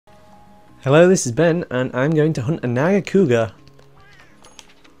Hello, this is Ben, and I'm going to hunt a Nargacuga,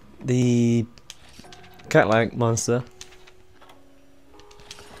 the cat-like monster.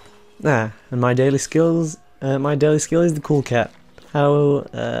 And my daily skill is the cool cat. How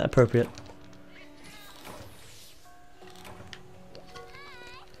appropriate.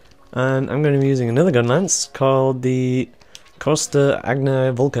 And I'm going to be using another gun lance called the Costa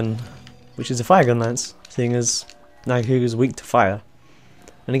Agna Vulcan, which is a fire gun lance, seeing as Nargacuga is weak to fire.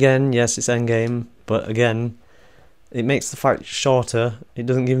 And again, yes, it's endgame, but again, it makes the fight shorter. It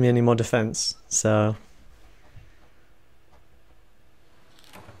doesn't give me any more defense, so...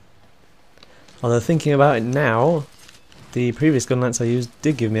 Although thinking about it now, the previous gun lance I used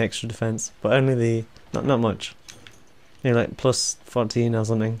did give me extra defense, but only the... not much. Maybe like plus 14 or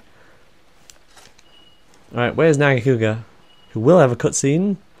something. Alright, where's Nargacuga? Who will have a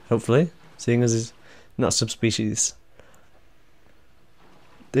cutscene, hopefully, seeing as he's not subspecies.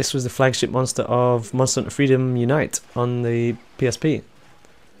 This was the flagship monster of Monster Hunter Freedom Unite on the PSP,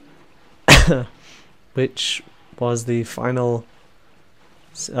 which was the final,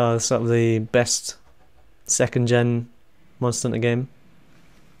 sort of the best second-gen Monster Hunter game.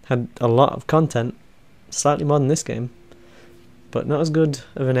 Had a lot of content, slightly more than this game, but not as good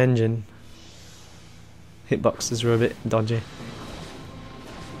of an engine. Hitboxes were a bit dodgy.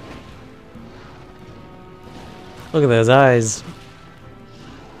 Look at those eyes.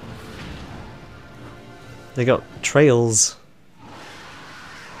 They got trails.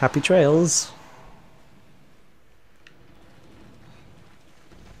 Happy trails.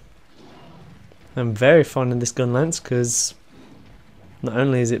 I'm very fond of this gun lance because not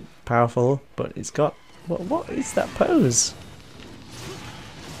only is it powerful, but it's got what is that pose?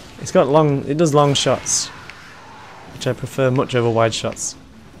 It's got it does long shots, which I prefer much over wide shots.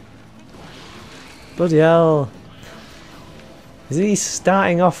 Bloody hell. Is he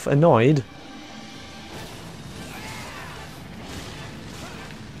starting off annoyed?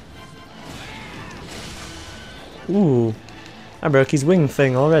 Ooh, I broke his wing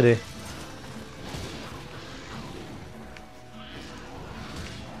thing already.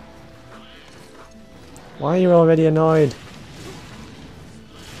 Why are you already annoyed?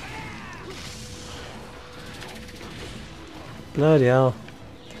 Bloody hell.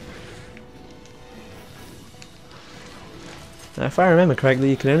 Now, if I remember correctly,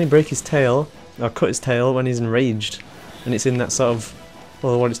 you can only break his tail, or cut his tail, when he's enraged. And it's in that sort of,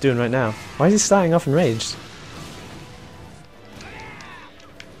 well, what it's doing right now. Why is he starting off enraged?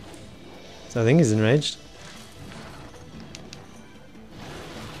 So I think he's enraged.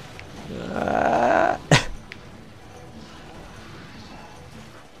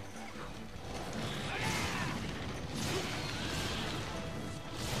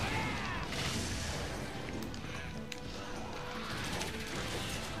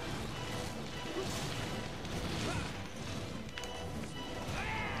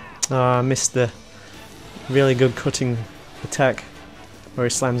 Oh, I missed the really good cutting attack where he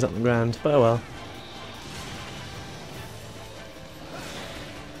slams up the ground, but oh well.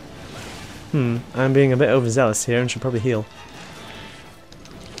 I'm being a bit overzealous here and should probably heal.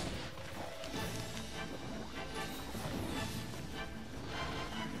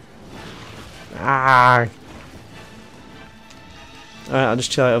 Ah! Alright, I'll just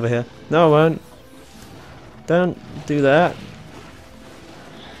chill out over here. No, I won't. Don't do that.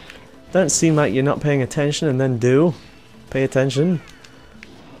 Don't seem like you're not paying attention and then do. Pay attention.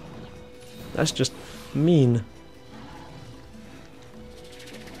 That's just mean.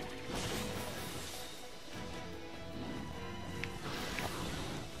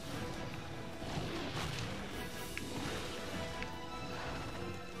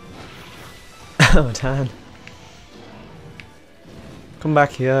 Oh, Dan. Come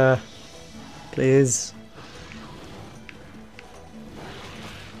back here. Please.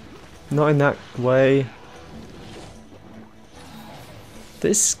 Not in that way.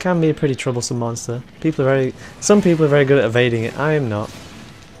 This can be a pretty troublesome monster. Some people are very good at evading it. I am not.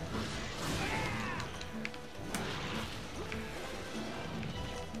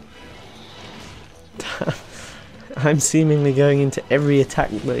 I'm seemingly going into every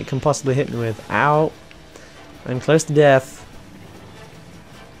attack that it can possibly hit me with. Ow! I'm close to death.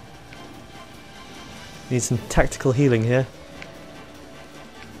 Need some tactical healing here.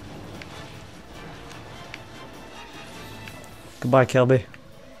 Goodbye, Kelby.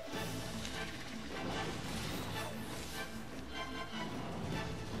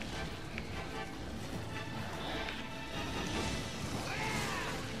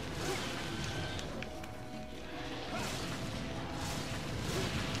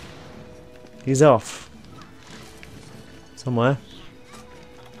 He's off. Somewhere.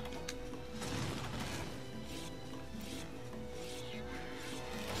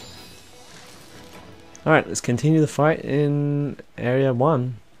 Alright, let's continue the fight in Area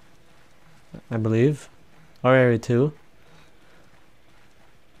 1, I believe. Or Area 2.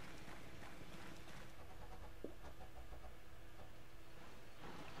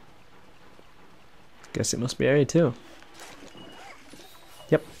 Guess it must be Area 2.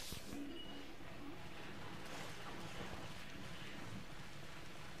 Yep.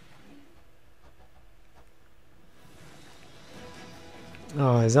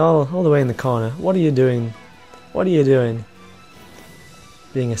 Oh, he's all the way in the corner. What are you doing? What are you doing?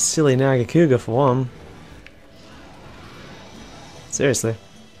 Being a silly Nargacuga for one. Seriously.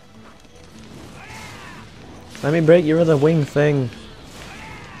 Let me break your other wing thing.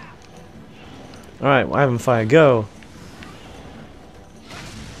 Alright, well, I haven't fired. Go!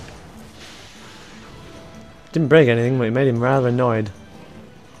 Didn't break anything, but it made him rather annoyed.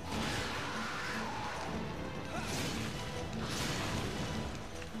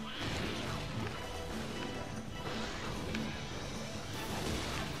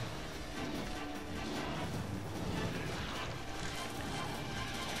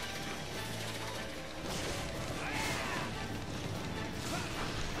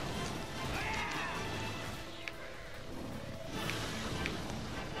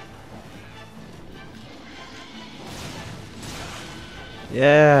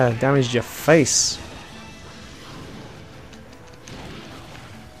 Yeah, damaged your face.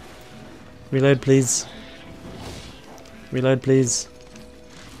 Reload, please. Reload, please.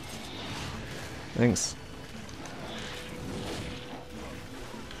 Thanks.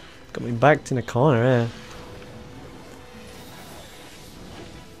 Got me backed in a corner, eh?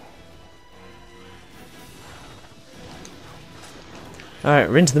 Alright,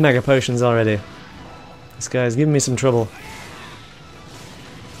 we're into the mega potions already. This guy's giving me some trouble.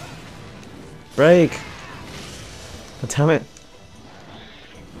 Break! Oh, damn it.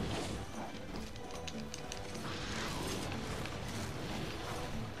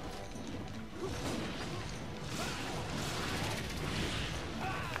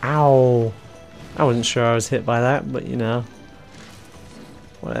 Ow! I wasn't sure I was hit by that, but you know.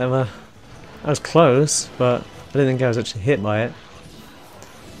 Whatever. I was close, but I didn't think I was actually hit by it.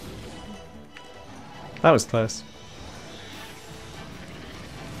 That was close.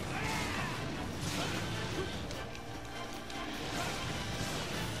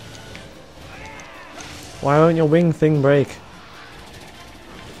 Why won't your wing thing break?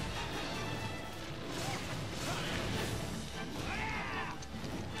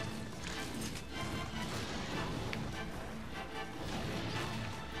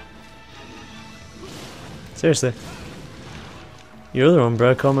 Seriously. Your other one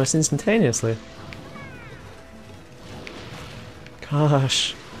broke almost instantaneously.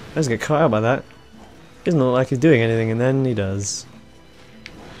 Gosh. I just get caught out by that. Doesn't look like he's doing anything, and then he does.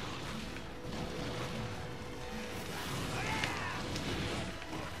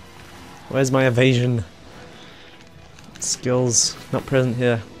 Where's my evasion? Skills not present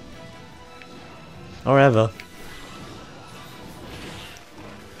here. Or ever.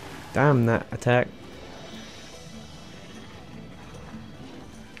 Damn that attack.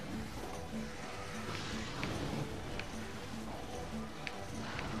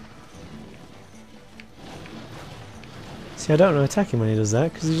 See, I don't know attack him when he does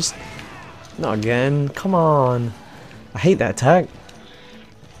that, because he just... Not again, come on. I hate that attack.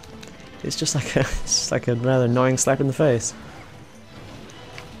 It's just like a rather annoying slap in the face.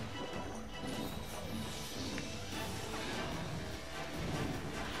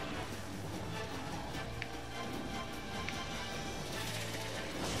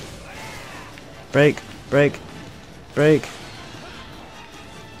 Break, break, break.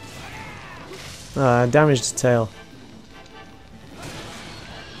 Ah, I damaged his tail.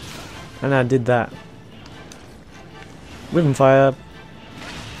 And I did that. Wyvern fire.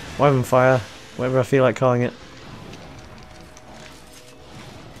 Wyvern fire. Whatever I feel like calling it.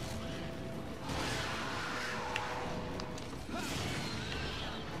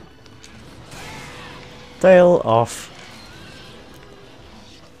 Tail off.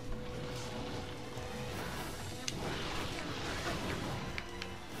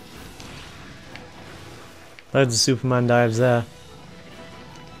 Loads of Superman dives there.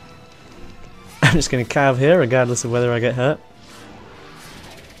 I'm just going to carve here regardless of whether I get hurt.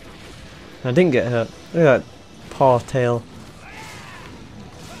 I didn't get hurt. Look at that paw tail.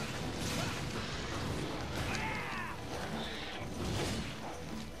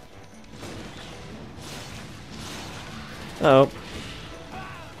 Oh.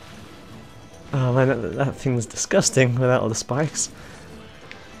 Oh man, that thing was disgusting without all the spikes.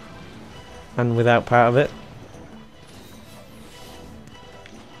 And without part of it.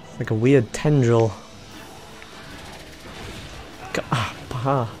 Like a weird tendril.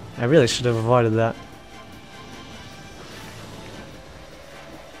 Aha, I really should have avoided that.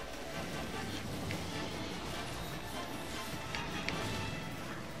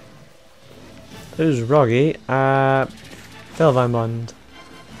 Who's Roggy? Felvine Bond.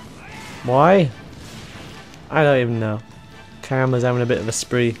 Why? I don't even know. Kayama's having a bit of a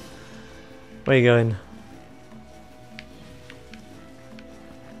spree. Where are you going?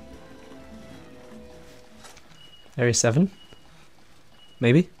 Area 7?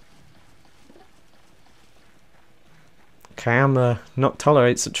 Maybe? Kayama not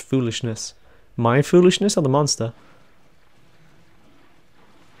tolerate such foolishness. My foolishness or the monster?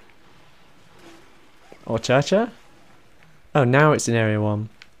 Or Cha-Cha? Oh, now it's in Area 1.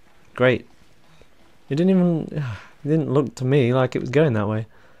 Great. It didn't even... It didn't look to me like it was going that way.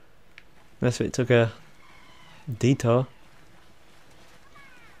 Unless it took a detour.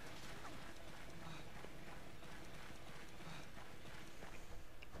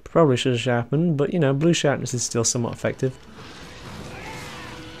 Probably should have sharpened, but you know, blue sharpness is still somewhat effective.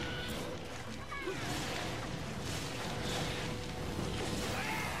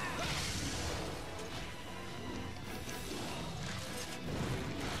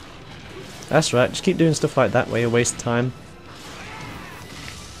 That's right, just keep doing stuff like that where you waste time.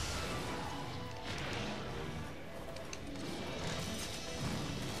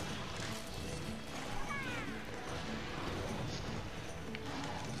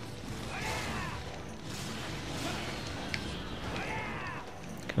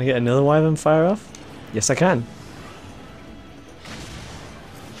 Can I get another Wyvern fire off? Yes I can.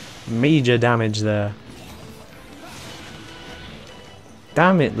 Major damage there.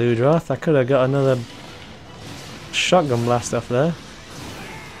 Damn it, Ludroth, I could have got another shotgun blast off there.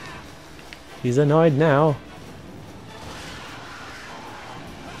 He's annoyed now.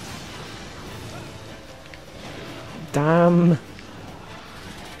 Damn.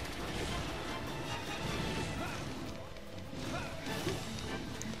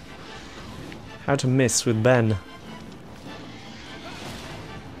 How to miss with Ben.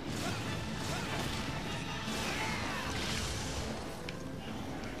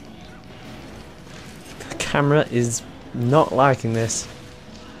 Camera is not liking this.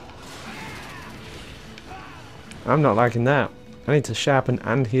 I'm not liking that. I need to sharpen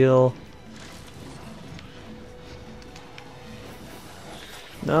and heal.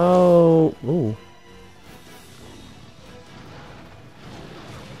 No. Ooh.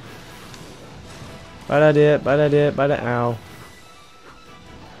 Bad idea, bad idea, bad idea. Ow.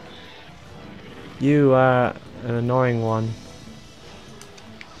 You are an annoying one.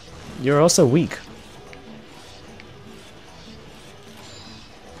 You're also weak.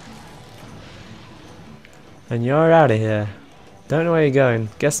 And you're out of here. Don't know where you're going.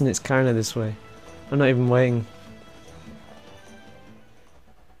 Guessing it's kinda this way. I'm not even waiting.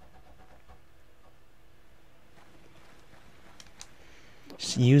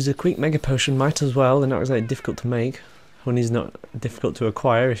 Just use a quick mega potion, might as well. They're not exactly difficult to make. Honey's not difficult to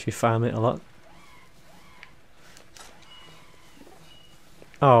acquire if you farm it a lot.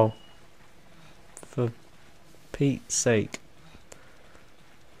 Oh. For Pete's sake.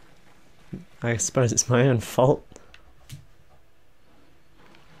 I suppose it's my own fault.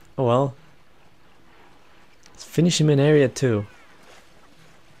 Oh well. Let's finish him in area 2.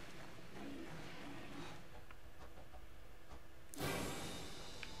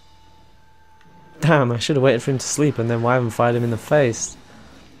 Damn, I should have waited for him to sleep and then Wyvern fired him in the face.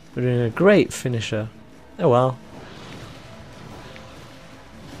 We're doing a great finisher. Oh well.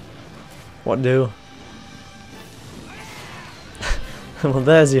 What do? Well,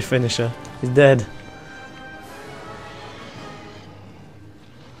 there's your finisher. He's dead.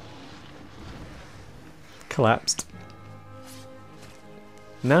 Collapsed.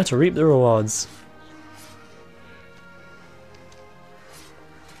 Now to reap the rewards.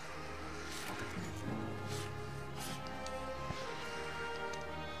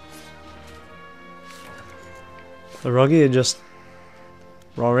 The Roggy are just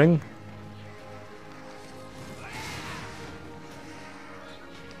roaring.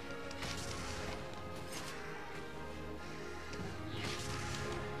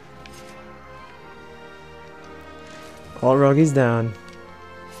 All Roggy's down.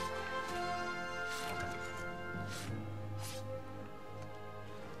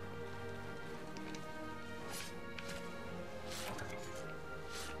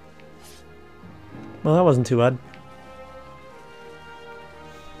 Well, that wasn't too bad.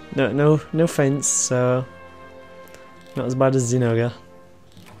 No fence, so not as bad as Zinogre.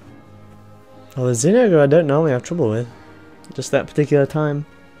 Well, the Zinogre I don't normally have trouble with. Just that particular time.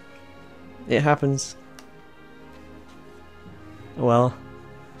 It happens. Well,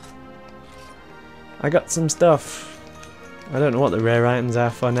 I got some stuff. I don't know what the rare items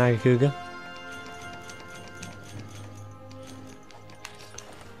are for Nargacuga.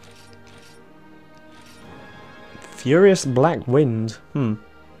 Furious Black Wind.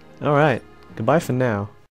 Alright. Goodbye for now.